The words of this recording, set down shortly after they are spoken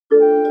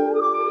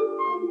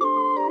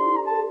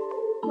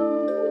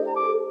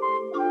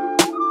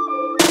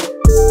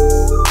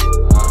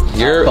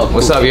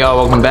What's up, y'all?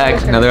 Welcome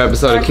back. Another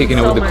episode of Kicking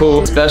It With The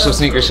Cool. Special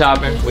sneaker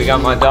shopping. We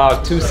got my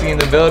dog Toosii in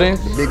the building.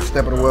 The big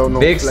step of the well-known.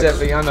 Big step,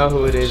 y'all know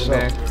who it is,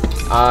 man.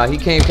 He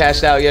came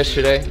cashed out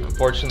yesterday.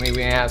 Unfortunately, we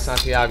didn't have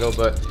Santiago,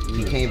 but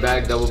he came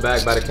back, double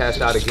back, about to cash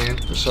out again.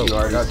 For sure. You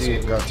already see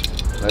it. Got you.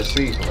 Let's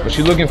see. What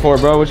you looking for,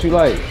 bro? What you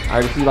like? I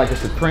already see like a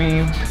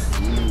Supreme,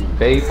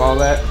 vape, all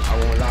that.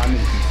 I won't lie, I need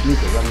some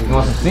sneakers. You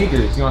want some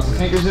sneakers? You want some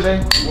sneakers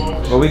today?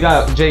 Well, we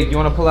got, Jake, you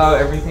want to pull out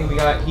everything? We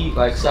got heat,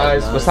 like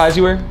size. What size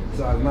you wear?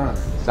 Size 9.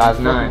 Size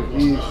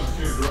 9.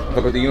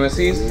 Look at the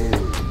UNCs?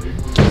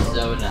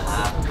 7.5.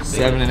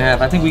 7.5.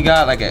 I think we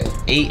got like a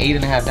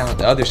 8.5 down at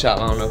the other shop.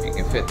 I don't know if you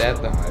can fit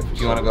that though. If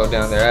you want to go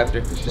down there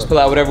after, just pull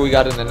out whatever we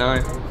got in the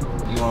 9.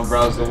 You want to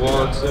browse the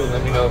wall too?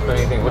 Let me know if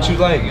anything. What you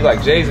like? You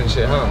like J's and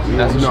shit, huh?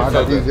 That's what I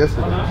got these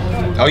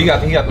yesterday. Oh, you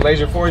got the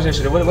laser 4s and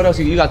shit. What else?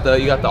 You got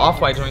the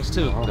off-white joints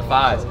too. The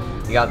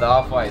 5s. You got the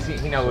off-whites.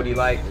 He know what he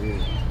like.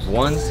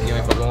 Ones? You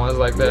ain't fucking ones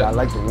like that? Yeah, I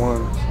like the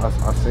ones.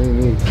 I seen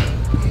these.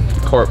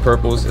 Court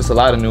purples. It's a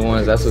lot of new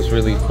ones. That's what's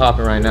really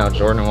popping right now,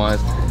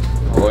 Jordan-wise.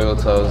 Royal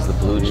toes, the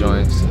blue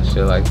joints and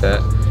shit like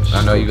that.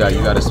 I know you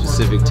got a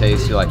specific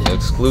taste. You like the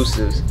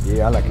exclusives.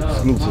 Yeah, I like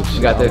exclusives.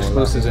 You got the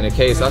exclusives in the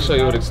case. I'll show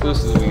you what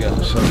exclusives we got.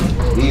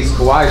 These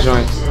Kawhi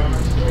joints.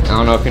 I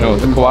don't know if you know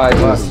what the Kawhi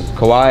is.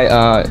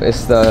 Kawhi,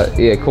 it's the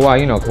Kawhi.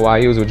 You know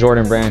Kawhi. He was with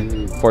Jordan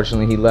Brand.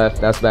 Fortunately, he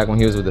left. That's back when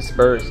he was with the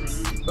Spurs.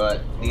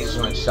 But these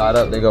joints shot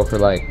up. They go for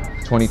like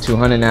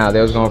 2,200 now. They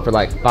was going for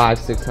like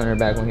 500-600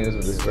 back when he was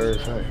with the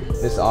Spurs.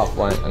 This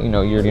off-white, you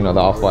already know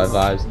the off-white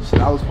vibes.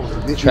 I was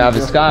supposed to get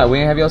Travis Scott, we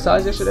didn't have your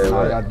size yesterday.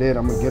 I did.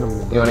 I'm gonna get them.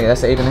 You want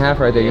that's 8.5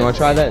 right there. You want to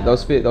try that?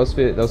 Those fit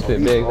big.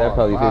 That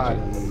probably fit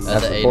you.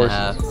 That's an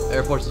 8.5.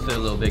 Air Force fit a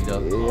little big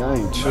though. Yeah, I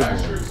ain't tripping.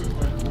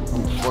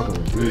 I'm fucking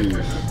with these.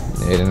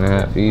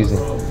 8.5, easy.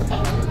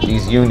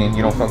 These Union,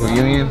 you don't fuck with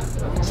Union?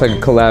 It's like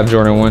a collab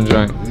Jordan 1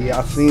 joint. Yeah,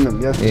 I seen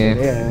them yesterday.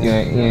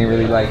 Yeah, he ain't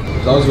really like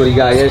those. What he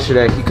got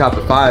yesterday? He copped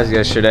the 5s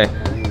yesterday.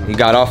 He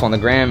got off on the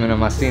gram in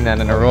them. I seen that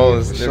in the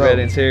rolls. The red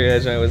interior,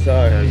 that joint was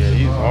hard. Yeah,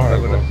 he's hard.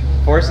 With the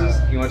Forces,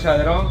 you want to try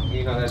that on?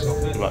 You know that's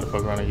gonna fit. You about to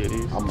fuck around and get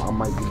these? I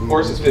might get these.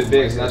 Forces fit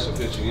big, so that should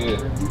fit you.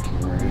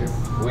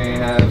 Yeah. We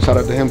ain't have. Shout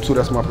out to him too.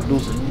 That's my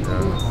producer.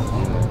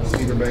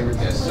 Speaker bangers.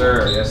 Yes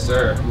sir. Yes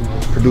sir.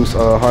 Produce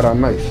Hard on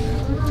Nice.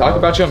 Talk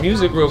about your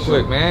music real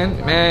quick,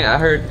 man. Man, I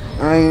heard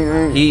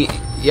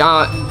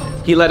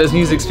he let his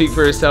music speak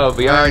for itself.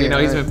 But you already know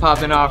he's been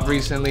popping off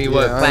recently.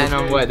 What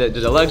Platinum? What the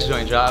deluxe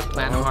joint dropped?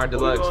 Platinum Hard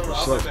Deluxe.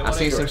 I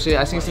seen some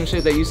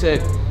shit. That you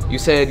said. You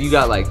said you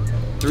got like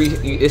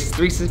it's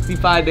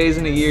 365 days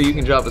in a year. You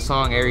can drop a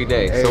song every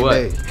day. So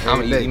what?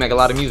 You make a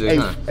lot of music,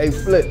 huh? Hey,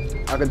 Flip.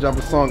 I can drop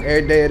a song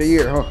every day of the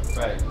year, huh?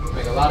 Right. You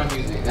make a lot of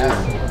music.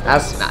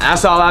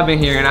 That's all I've been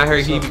hearing. I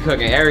heard he be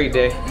cooking every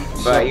day.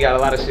 But you got a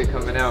lot of shit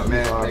coming out,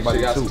 man. Make sure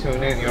you guys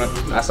tune in.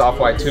 That's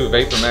Off-White too,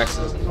 Vapor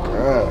Maxes.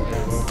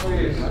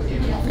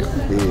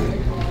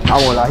 I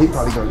won't lie, he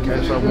probably gonna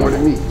cash out more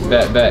than me.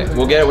 Bet.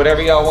 We'll get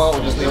whatever y'all want.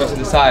 We'll just leave it to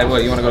the side.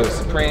 What, you wanna go to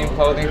Supreme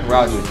clothing?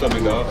 Roger. Let me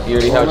go. He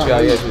already helped you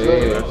out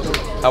yesterday.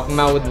 Yeah. Help him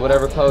out with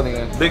whatever clothing.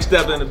 Big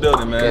step in the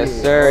building, man.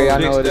 Yes, sir. I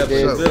know what it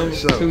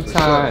is. Two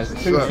times.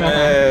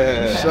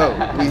 So,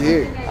 we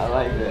here. I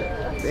like that.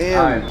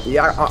 Damn. Right.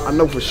 Yeah, I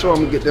know for sure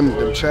I'm gonna get them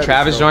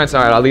Travis joints.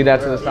 All right, I'll leave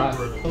that to the side. A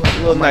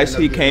little nice.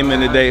 He came in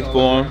today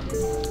for him.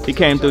 He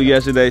came through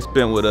yesterday,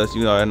 spent with us.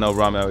 I know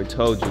Rami already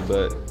told you,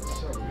 but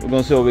we're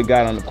gonna see what we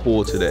got on the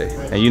cool today.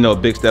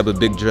 And big step, a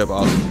big drip,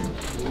 awesome.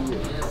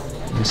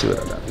 Let me see what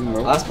I got.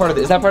 That's part of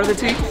the, is that part of the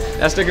tee?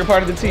 That sticker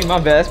part of the tee? My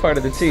bad, that's part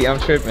of the tee. I'm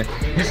tripping.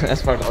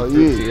 That's part of the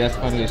tee. That's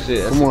funny as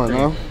shit. Come on,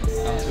 now.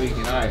 I'm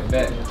tweaking. All right,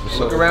 bet.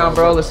 Look around,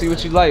 bro. Let's see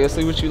what you like.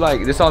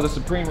 This all the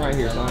Supreme right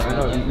here. So I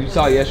know you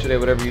saw yesterday.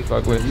 Whatever you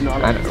fuck with.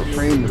 I know.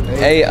 Supreme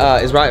today.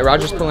 Hey, is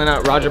Roger pulling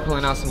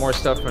out some more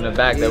stuff from the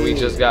back that we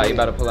just got? You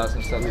about to pull out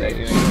some stuff that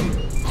you.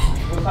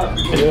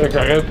 Yeah, I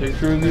got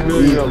pictures.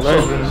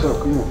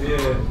 Come on.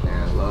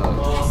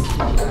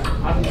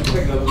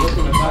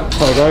 I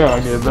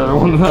gotta get better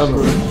one time.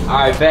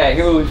 Alright, bet.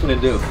 Here what we finna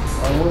do.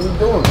 What are we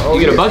doing? You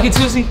get a bucket,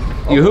 Toosii?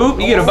 You hoop?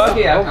 You get a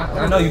bucket?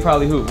 I know you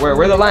probably hoop.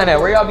 Where the line at?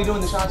 Where y'all be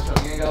doing the shots from?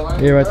 You ain't got a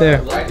line? Yeah, right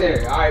there. Right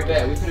there. Alright,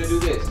 bet. We finna do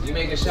this. You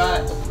make a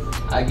shot,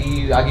 I give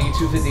you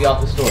 $250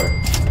 off the store.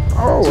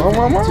 Oh,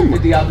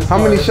 $250 off the store.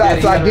 How many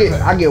shots I get?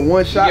 I get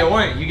one shot.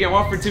 You get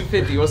one for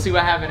 $250. We'll see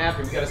what happens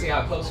after. We gotta see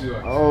how close you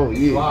are. Oh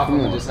yeah.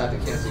 We'll just have to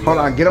cancel you. Hold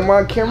on, get him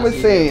on camera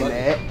saying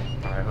that.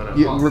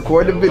 You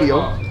record the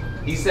video.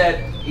 He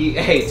said,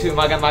 hey,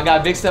 my guy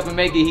Big Step and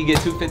Make It, he get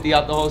 $250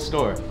 off the whole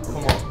store.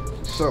 Come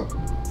on. So.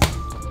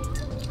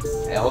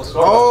 Hey, whole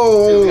store.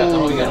 Oh. We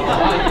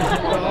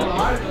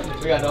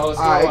got the whole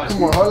store. Alright,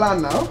 come on, hold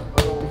on now. You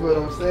feel what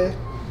I'm saying?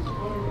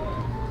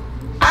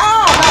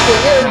 Ow!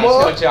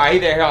 Alright, he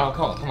there.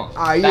 Come on.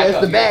 Alright, yeah, it's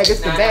the bag.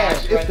 It's the bag.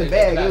 It's the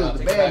bag. It was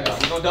the bag.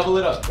 We're gonna double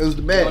it up. It was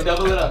the bag. We're gonna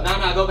double it up.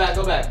 Nah, go back.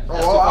 That's too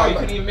far. You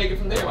couldn't even make it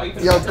from there.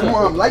 Yo, come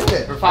on, like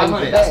that. For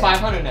 500. That's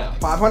 500 now.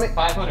 500?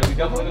 500. We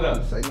doubling it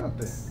up. Say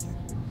nothing.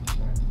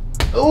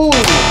 Ooh,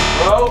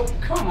 bro,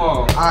 come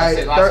on.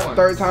 Alright,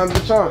 third time's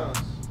the charm.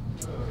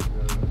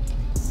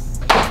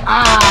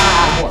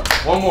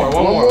 One more.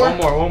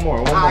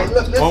 Alright,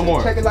 look, listen, one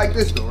more. check it like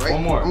this though, right?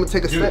 One more. I'm gonna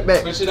take a step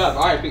back. Push it up.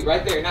 All right,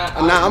 right there. Now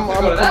I'm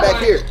gonna come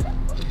back here.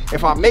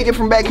 If I make it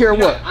from back here,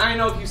 what? I don't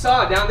know if you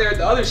saw it down there at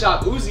the other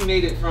shop. Uzi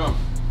made it from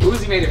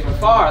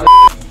far.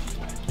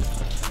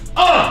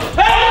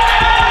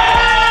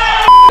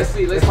 Let's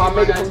see. If I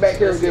make it from back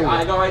here, then all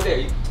right, go right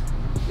there.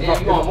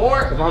 Damn, you want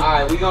more? All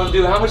right, we gonna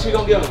do. How much we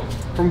gonna give them?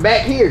 From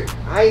back here,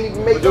 I ain't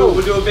even make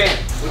We'll do a band.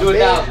 We'll do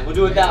 1,000. We'll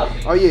do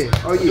 1,000. Oh yeah.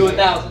 We'll do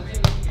 1,000.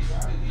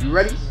 You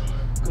ready?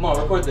 Come on,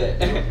 record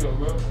that.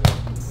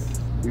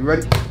 You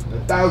ready?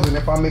 1,000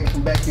 if I make it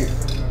from back here.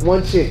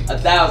 One check.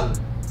 1,000.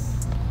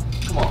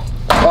 Come on.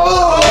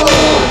 Oh!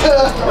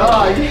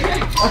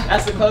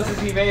 That's the closest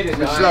he made it,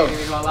 though. For sure. I ain't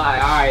even gonna lie.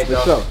 All right,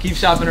 though. sure. Keep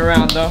shopping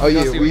around, though. Oh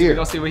yeah, we here. We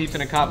gonna see what he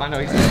finna cop. I know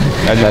he's.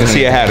 As you can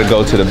see, I had to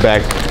go to the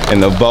back in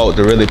the vault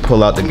to really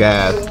pull out the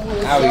gas.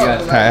 How we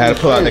got? I had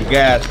to pull out the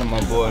gas for my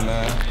boy,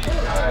 man.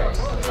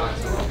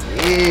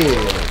 Yeah,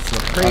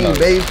 Supreme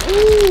baby.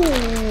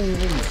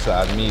 Ooh.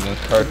 Side meeting,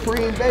 Kirk.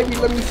 Supreme baby,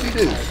 let me see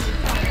this.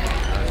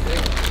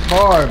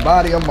 Hard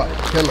body, I'm about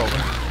to kill him.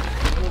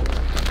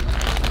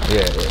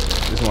 Yeah,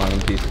 this one of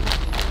them pieces.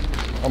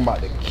 I'm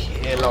about to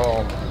kill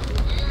him.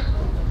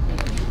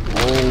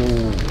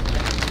 Oh,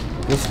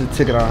 what's the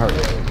ticket on her?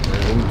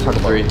 Let me talk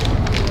about it.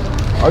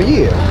 Oh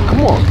yeah,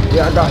 come on.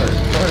 Yeah, I got her.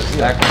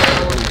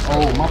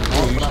 Oh my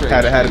fault.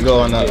 Had to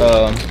go in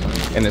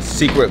the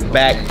secret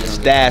back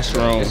stash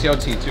room. It's your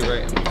T too,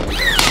 right?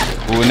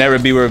 We will never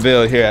be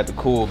revealed here at the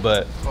Cool,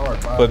 but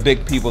for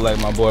big people like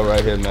my boy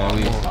right here, man,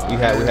 we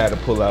had to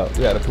pull out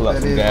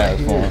some gas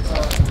for him.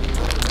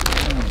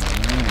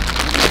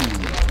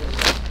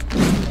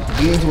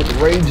 Beans with the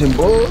raging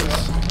bulls.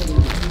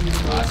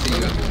 I see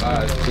you got the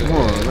vibes too. Come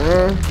on,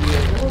 man.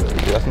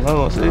 That's another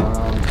one. See,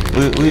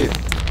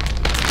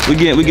 we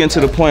getting to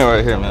the point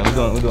right here, man. We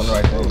doing the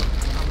right thing.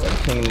 Got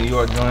the King of New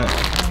York joint,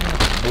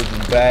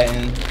 Boots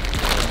batting,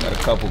 got a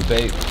couple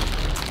bakes,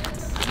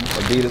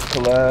 Adidas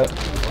collab,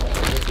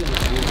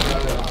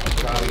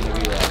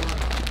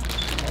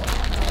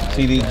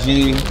 CDG.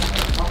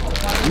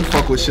 You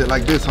fuck with shit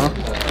like this, huh?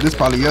 This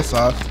probably your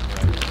size.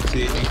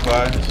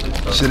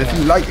 CDG5. Shit, if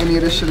you like any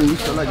of this shit and you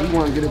feel like you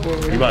want to get it, boy.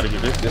 You about to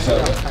get this?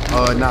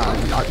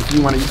 Nah. If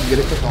you want to, you can get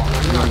it. You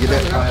want to get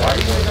that?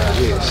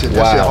 Yeah, shit.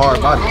 That shit hard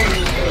body.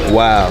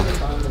 Wow.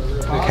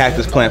 The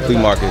Cactus Plant Flea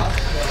Market.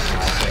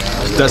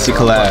 Dusty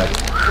collab.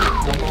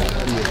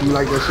 Yeah, if you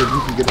like that shit,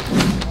 you can get it.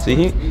 See,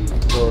 he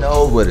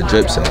knows where the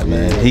drip's at,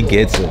 man. He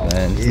gets it,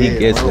 man. He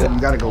gets bro, it. You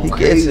gotta go he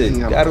crazy. Gets it.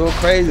 You gotta go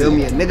crazy. Feel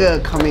me? A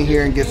nigga come in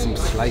here and get some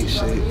slight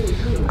shit.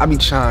 I be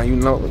trying, you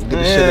know, get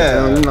the shit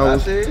out, you know.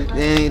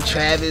 Then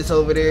Travis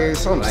over there,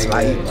 some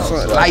slight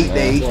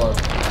day.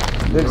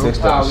 Six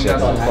shit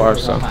so far,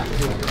 so.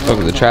 Fuck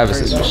with the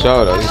Travises for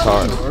sure, though. He's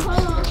hard.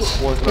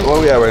 Where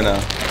we at right now?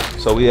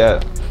 So we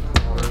at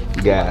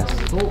gas,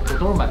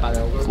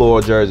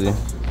 floral jersey,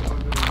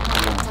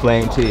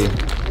 flame tea.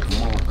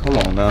 Come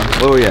on now.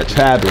 Where we at?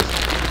 Travis,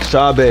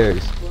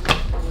 strawberries.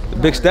 The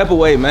big step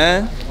away,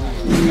 man.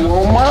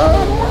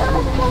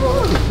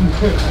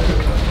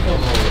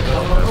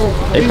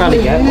 They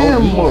probably got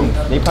more.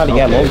 They probably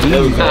got more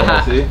views.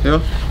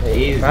 Come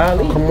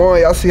on,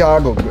 y'all see how I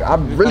go. I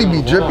really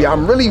be drippy.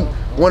 I'm really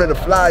one of the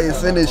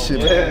flyest in this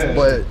shit,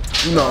 but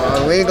you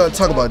know, we ain't gonna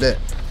talk about that.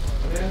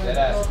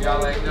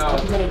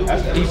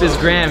 Deepest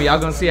gram, y'all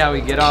gonna see how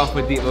we get off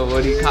with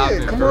what he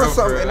copping. Come on,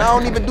 something. And I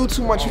don't even do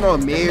too much, you know,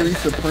 Mary,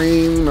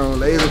 Supreme, you know,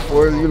 Laser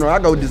Force, you know, I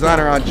go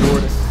designer on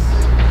Jordan.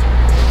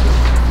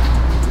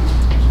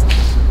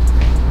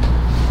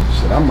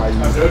 Shit, I might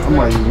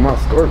use my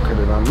score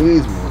credit on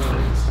these motherfuckers.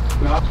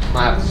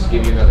 Might have to just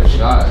give you another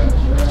shot.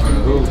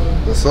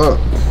 What's up?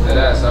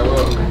 Deadass, I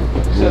will.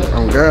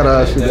 I'm glad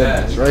I shoot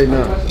that bitch right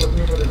now.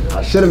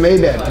 I should have made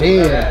that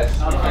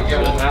 10.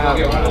 I'll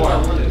get one more.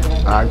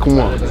 Alright, come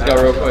on. Let's go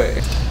real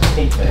quick.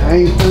 I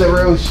ain't feeling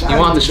real shy. You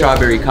want the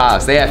strawberry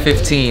cost? They at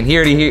 15. He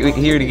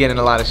already getting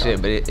a lot of shit.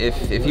 But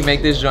if you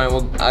make this joint,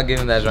 I'll give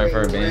him that joint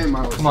for a band.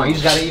 Come on, you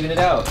just gotta even it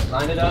out.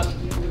 Line it up.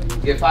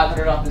 Get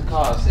 500 off the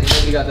cost. Ain't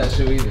nobody got that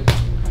shoe either.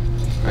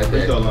 Right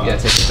there. You gotta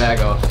take the bag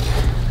off.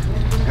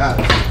 Got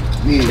it.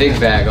 Big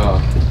bag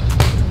off.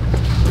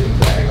 Big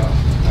bag off.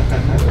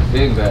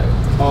 Big bag.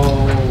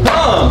 Oh.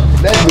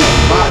 That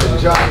bitch about to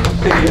drop. I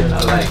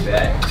like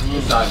that.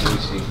 It's not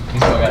Gucci. You still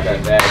got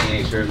that bag. He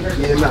ain't tripping.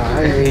 Yeah, nah, I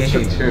ain't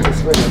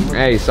tripping.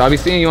 Hey, so I be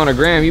seeing you on the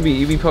gram. You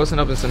be posting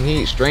up in some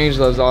heat. Strange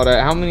loves all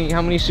that. How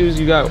many shoes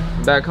you got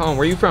back home?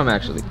 Where you from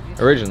actually?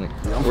 Originally?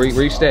 Where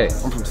you stay?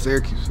 I'm from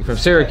Syracuse. You're from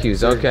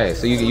Syracuse. Okay.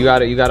 So you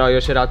got all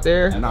your shit out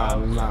there?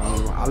 Nah.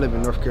 I live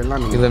in North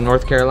Carolina. You live in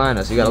North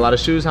Carolina. So you got a lot of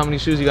shoes. How many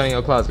shoes you got in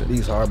your closet?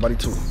 These hard body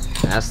too.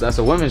 That's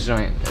a women's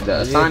joint.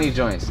 The Asani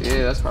joints.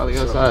 Yeah, that's probably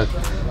your size.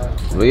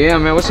 But yeah,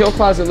 man, what's your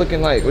closet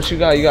looking like? What you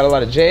got? You got a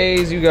lot of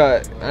J's. You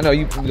got. I know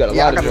you got a lot of.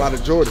 Yeah, I got a lot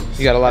of Jordans.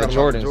 You got a lot of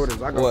Jordans.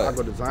 I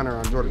go designer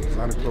on Jordans.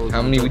 Designer clothes.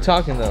 How many we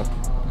talking though?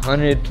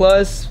 100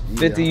 plus,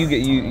 50. Yeah.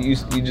 You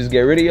just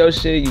get rid of your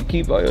shit. You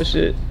keep all your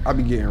shit. I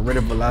be getting rid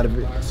of a lot of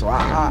it. So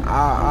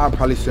I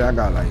probably say I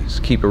got like.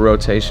 Just keep a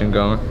rotation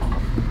going.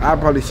 I'd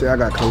probably say I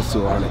got close to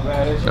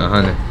 100.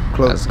 100.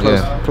 Close,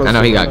 Close I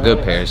know he got good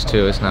pairs. pairs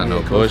too. It's not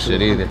no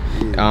bullshit either.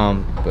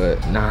 Yeah.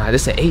 But nah,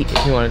 this is an 8.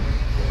 If you want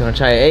to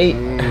try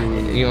an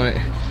 8, you want.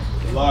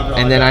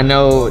 And then I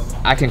know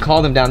I can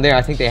call them down there.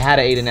 I think they had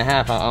an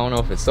 8.5. I don't know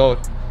if it's sold.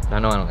 I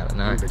know I don't got a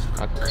 9.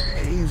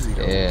 Crazy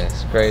though. Yeah,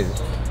 it's crazy.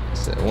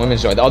 It's a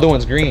women's joint. The other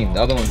one's green.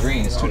 The other one's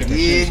green. It's 2 different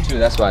shoes too.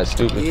 That's why it's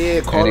stupid.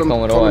 Yeah, call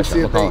them.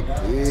 Say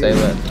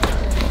that.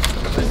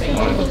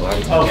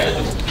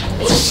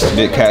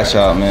 Big cash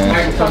out, man.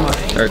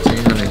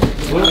 1300.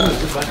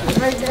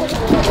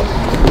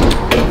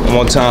 One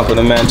more time for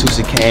the man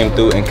Toosii came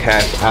through and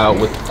cashed out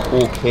with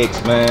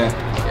CoolKicks, man.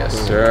 Yes,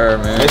 sir,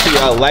 man. Make sure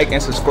y'all like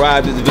and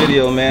subscribe to this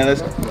video, man.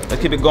 Let's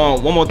keep it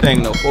going. One more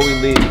thing though before we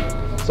leave.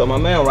 So my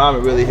man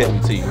Ramen really hit me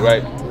to you,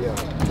 right?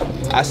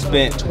 I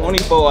spent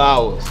 24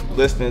 hours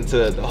listening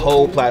to the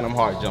whole Platinum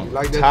Heart jump,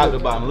 like top to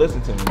bottom.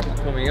 Listen to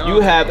me.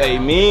 You have a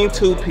mean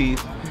 2-piece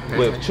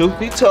with Truth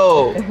Be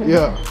Told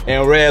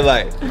and Red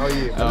Light. Oh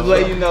yeah. Just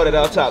let you know that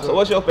out top. So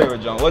what's your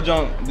favorite jump? What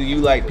jump do you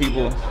like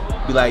people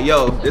be like,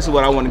 yo, this is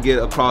what I want to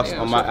get across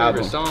on my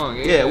album? Song,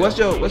 yeah. What's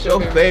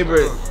your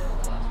favorite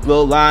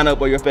little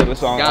lineup or your favorite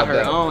song? Got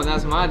her own.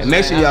 That's my joint. And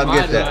make sure y'all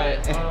get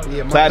that.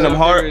 Yeah, Platinum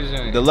Heart,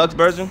 deluxe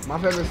version. My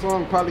favorite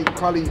song probably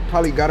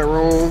Got Her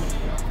Own.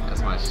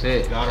 That's my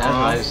shit. That's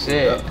my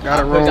shit. Got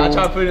Her Own. I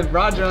tried to put his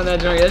Roger on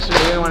that joint yesterday.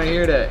 He didn't want to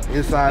hear that.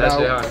 Inside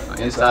Out.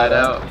 Inside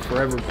Out.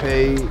 Forever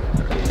Paid.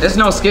 There's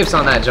no skips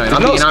on that joint.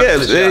 No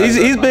skips.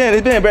 He's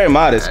been very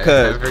modest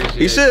because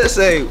he should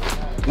say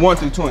 1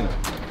 through 20.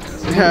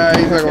 Yeah,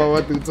 he's talking about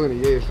 1 through 20.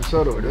 Yeah, for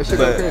sure though. That shit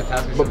okay.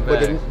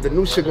 But the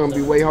new shit gonna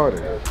be way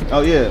harder.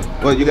 Oh yeah.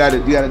 Well, you got a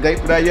date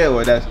for that yet,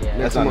 or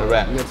that's on the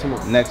wrap? Next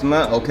month. Next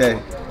month.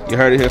 Okay. You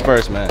heard it here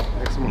first, man.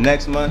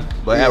 Next month.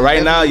 But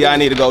right now, y'all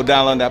need to go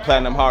download that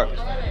Platinum Heart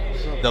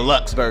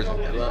deluxe version.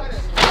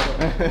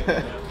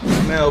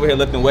 Man over here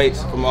lifting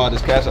weights from all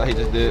this cash out he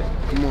just did.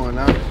 Come on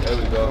now. There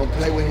we go. Don't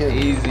play with him.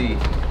 Easy.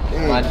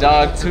 My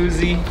dog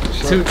Toosii,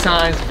 2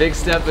 times, big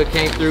stepper,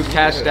 came through,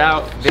 cashed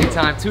out, big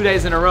time. 2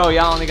 days in a row,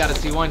 y'all only got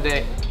to see 1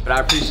 day. But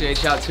I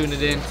appreciate y'all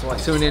tuning in.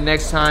 Tune in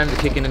next time to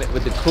Kicking It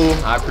with the Cool.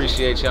 I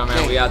appreciate y'all,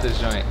 man. We out this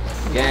joint.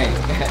 Gang.